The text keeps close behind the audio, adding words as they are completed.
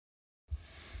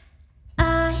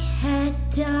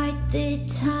died the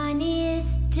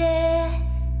tiniest death.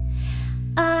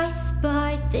 I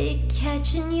spied the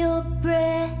catch in your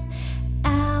breath.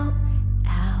 Ow,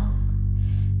 ow,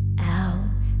 ow,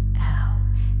 ow,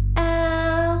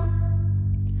 ow.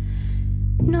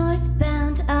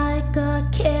 Northbound I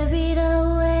got carried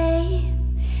away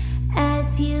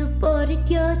as you boarded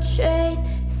your train.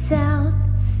 South,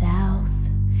 south,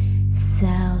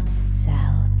 south,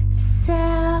 south,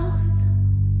 south.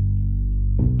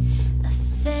 A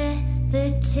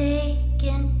feather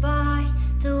taken by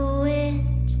the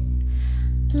wind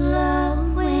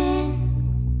blowing.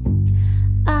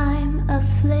 I'm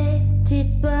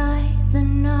afflicted by the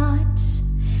not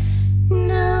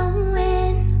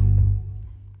knowing.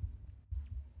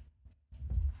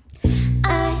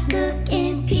 I look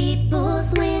in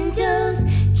people's windows,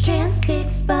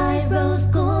 transfixed by rose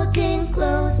golden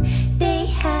glows. They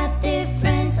have their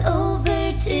friends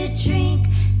over to drink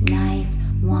nice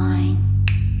wine.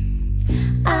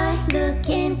 I look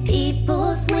in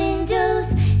people's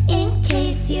windows in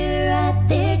case you're at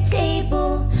their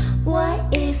table. What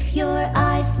if your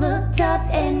eyes looked up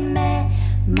and met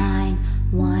mine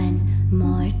one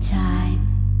more time?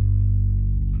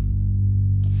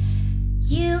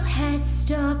 You had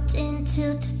stopped and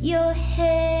tilted your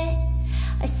head.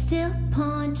 I still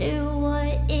ponder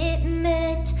what it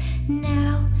meant.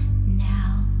 Now,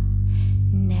 now,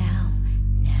 now,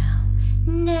 now,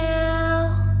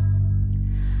 now.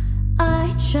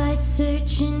 I tried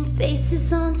searching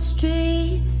faces on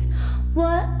streets.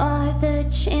 What are the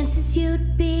chances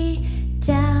you'd be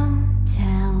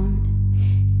downtown,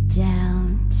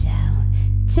 downtown,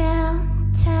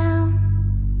 downtown?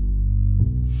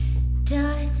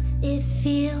 Does it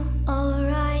feel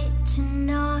alright to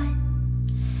not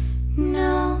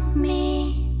know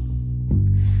me?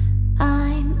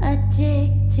 I'm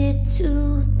addicted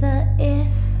to the if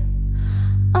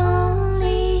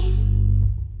only.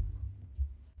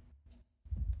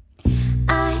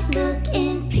 I look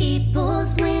in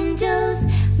people's windows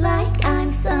like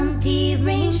I'm some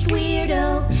deranged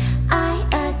weirdo. I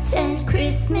attend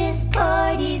Christmas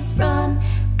parties from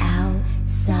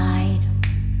outside.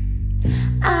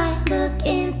 I look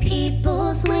in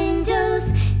people's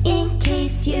windows in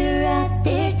case you're at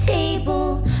their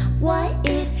table. What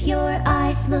if your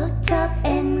eyes looked up